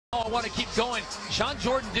I want to keep going. Shon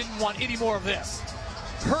Jordan didn't want any more of this.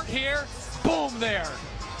 Hurt here, boom there.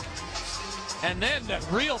 And then the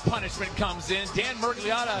real punishment comes in. Dan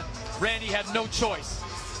Mergliata, Randy had no choice.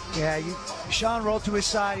 Yeah, Shawn rolled to his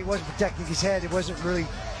side. He wasn't protecting his head. He wasn't really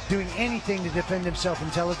doing anything to defend himself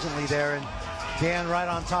intelligently there. And Dan right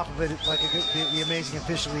on top of it like the amazing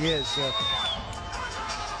official he is. So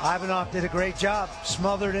Ivanov did a great job.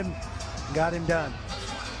 Smothered him, got him done.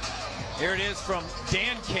 Here it is from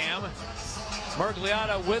Dan Cam.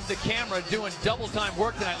 Mergliata with the camera doing double time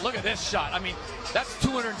work tonight. Look at this shot. I mean, that's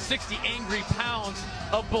 260 angry pounds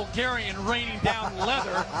of Bulgarian raining down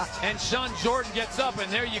leather. And Shon Jordan gets up,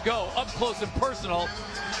 and there you go, up close and personal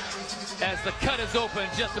as the cut is open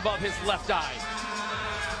just above his left eye.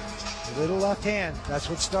 Little left hand,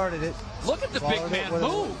 that's what started it. Look at the big man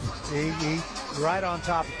move. He right on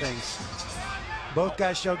top of things. Both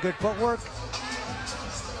guys showed good footwork,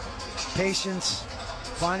 patience,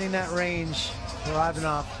 finding that range for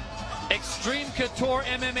Ivanov. Extreme Couture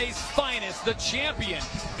MMA's finest, the champion,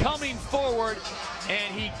 coming forward,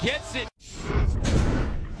 and he gets it